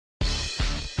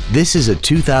This is a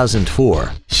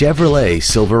 2004 Chevrolet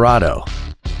Silverado.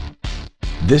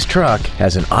 This truck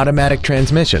has an automatic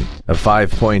transmission, a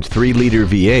 5.3-liter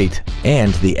V8,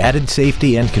 and the added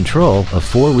safety and control of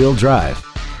four-wheel drive.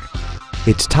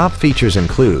 Its top features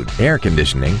include air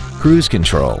conditioning, cruise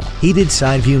control, heated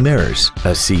side view mirrors,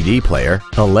 a CD player,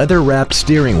 a leather-wrapped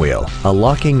steering wheel, a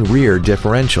locking rear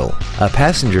differential, a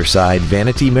passenger side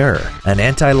vanity mirror, an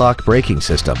anti-lock braking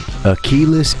system, a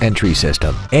keyless entry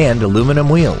system, and aluminum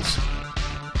wheels.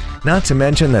 Not to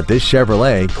mention that this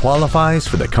Chevrolet qualifies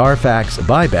for the Carfax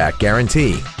buyback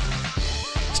guarantee.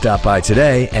 Stop by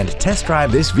today and test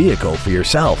drive this vehicle for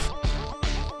yourself.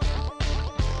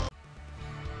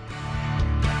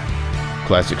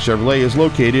 Classic Chevrolet is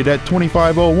located at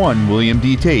 2501 William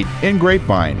D Tate in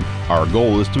Grapevine. Our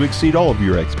goal is to exceed all of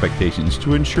your expectations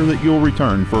to ensure that you'll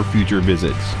return for future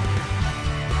visits.